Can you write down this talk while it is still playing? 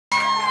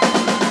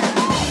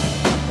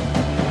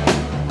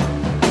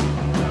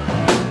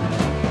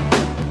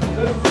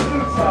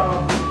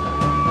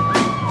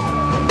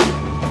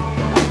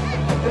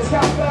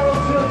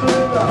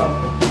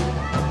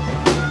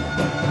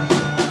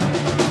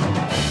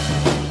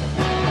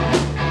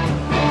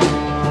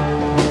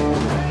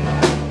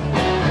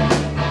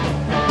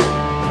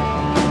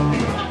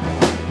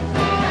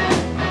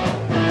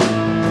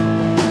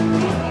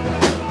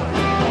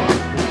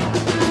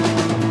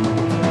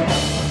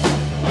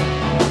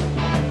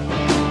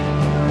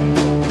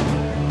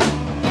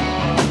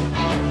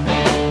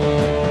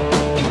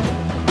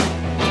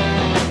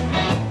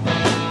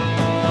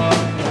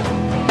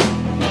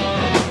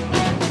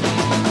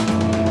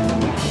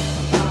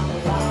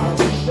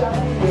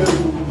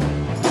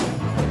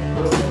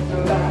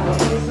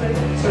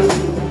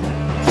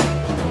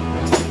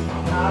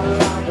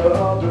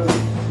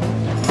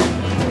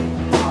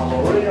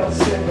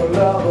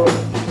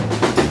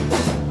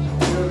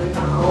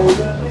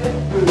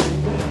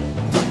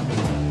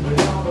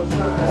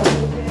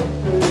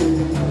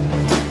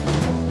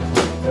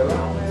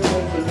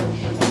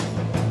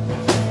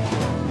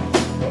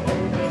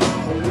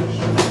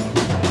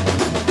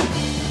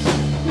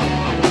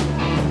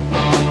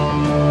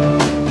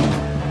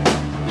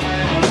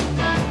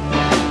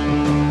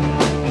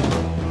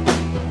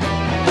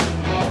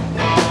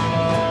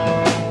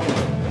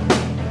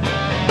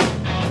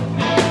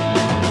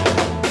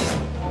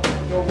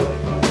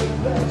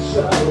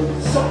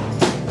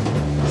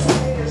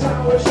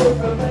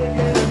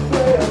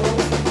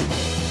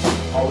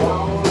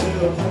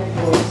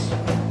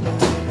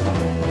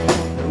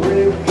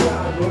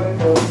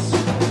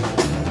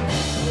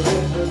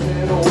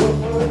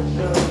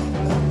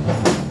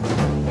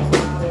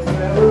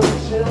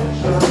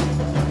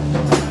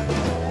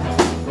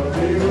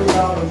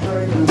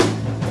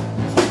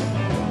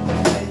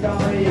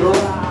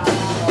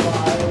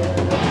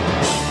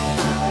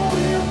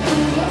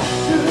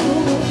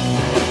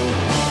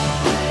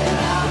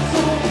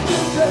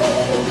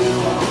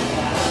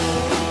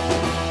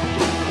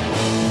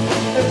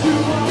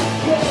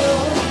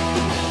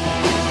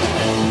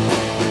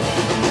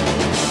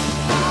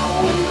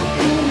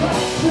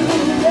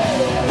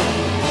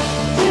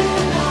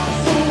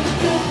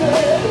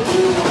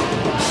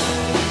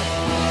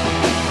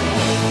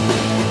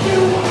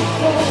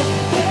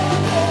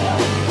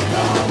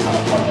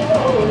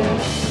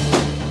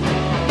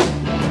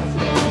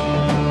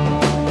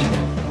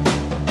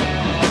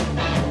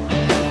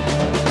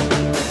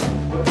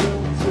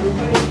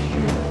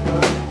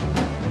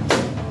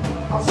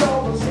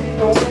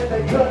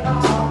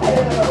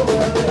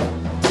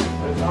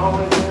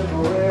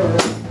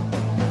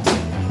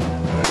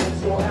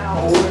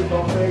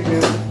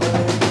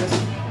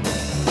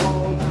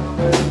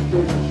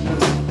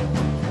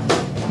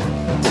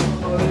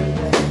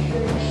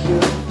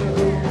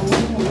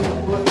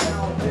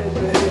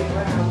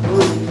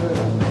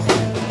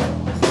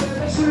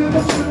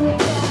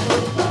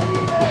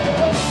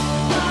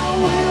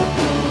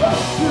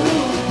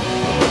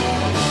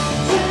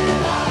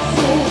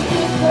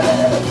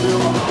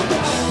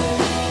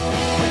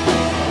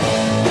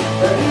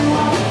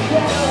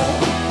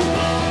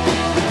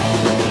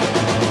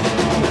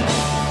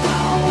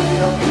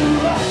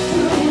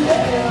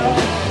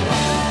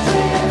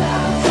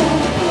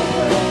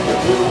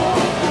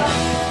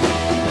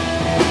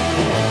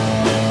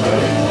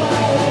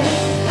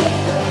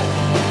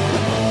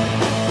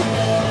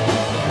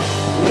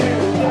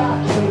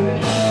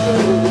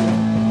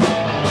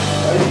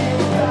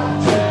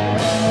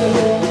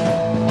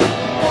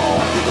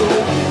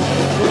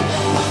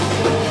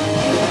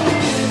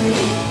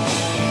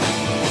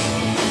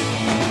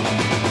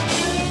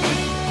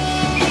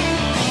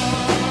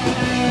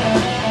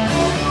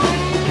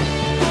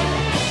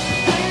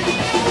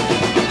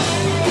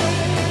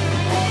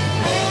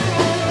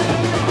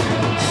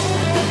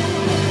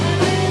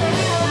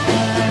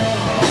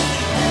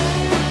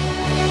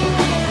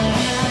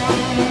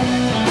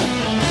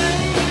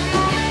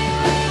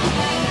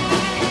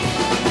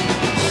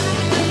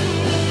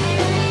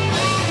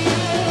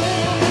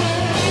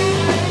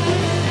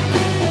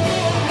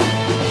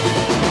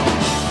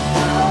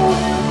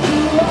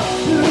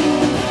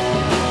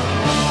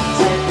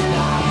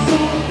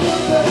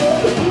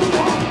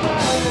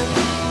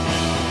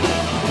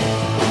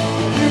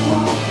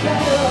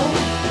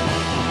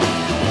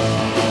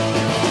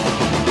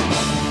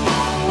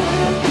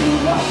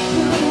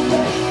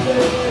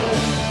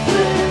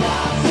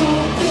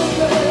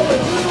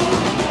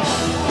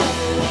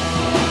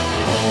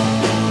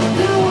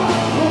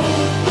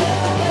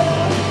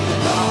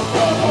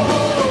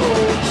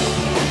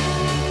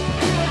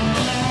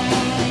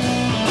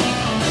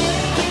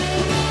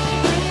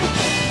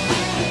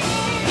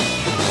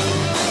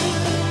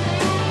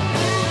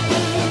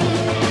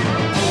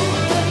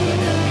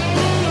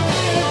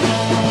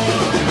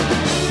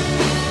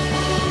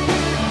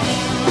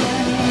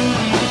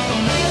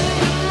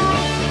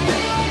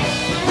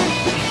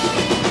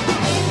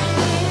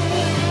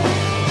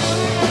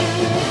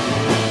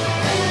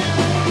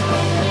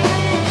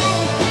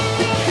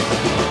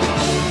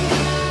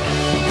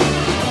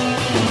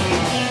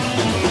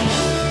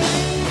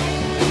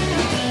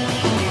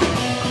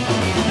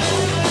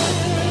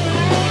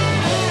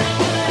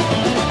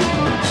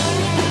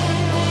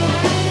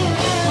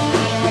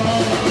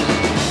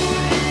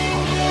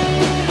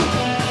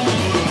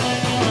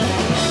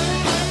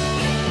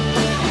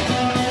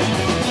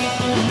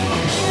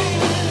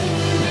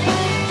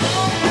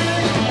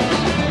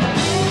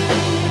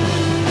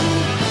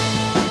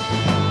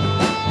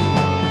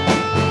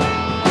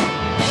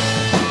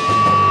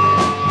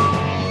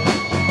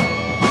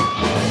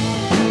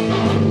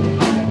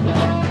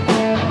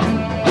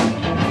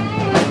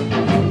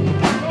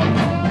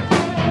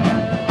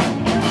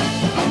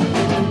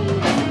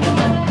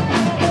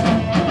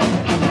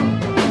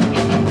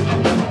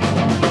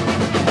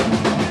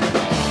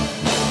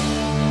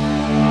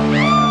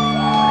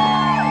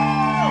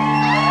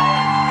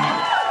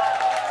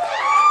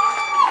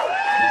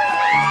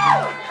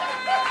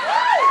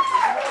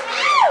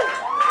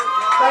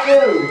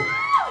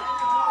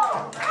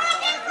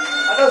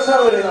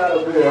somebody had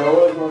a beer. I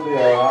always want to be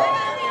alright.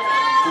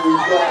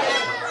 Who's got it?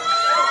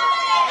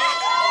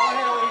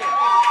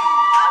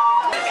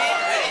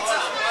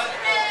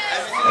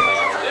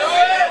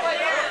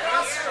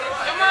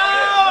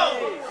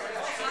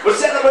 We're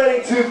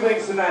celebrating two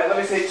things tonight. Let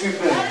me say two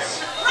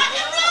things.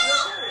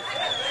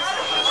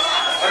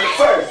 And the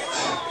first,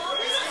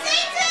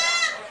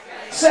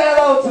 say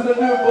hello to the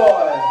new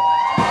boy.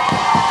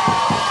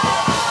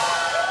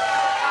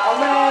 A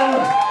man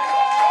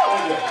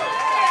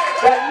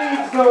that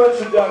needs no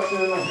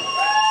introduction.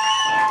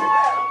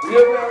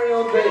 Your very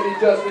own baby,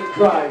 Justin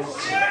Christ.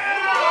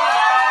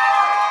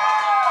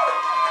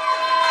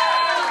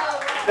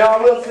 Now I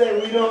will say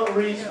we don't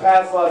reach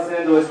past Los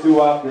Angeles too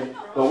often,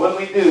 but when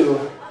we do,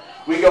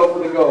 we go for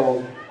the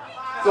gold.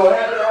 So we're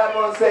happy to have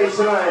him on stage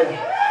tonight.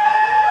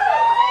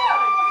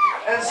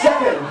 And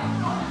second,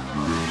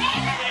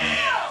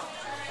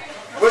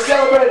 we're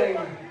celebrating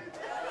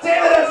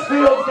David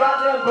Field's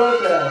goddamn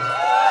birthday.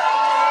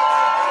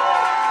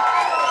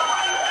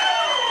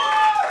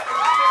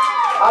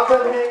 I've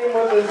been hanging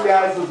with this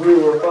guy since we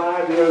were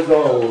 5 years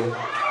old.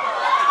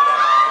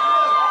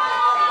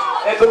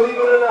 And believe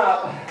it or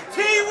not,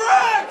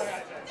 T-Rex!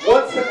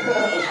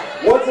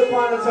 Once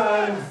upon a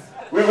time,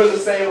 we were the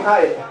same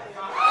height.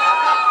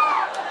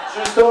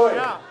 True story.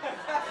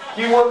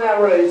 He won that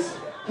race.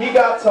 He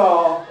got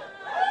tall.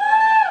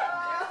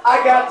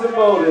 I got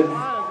demoted.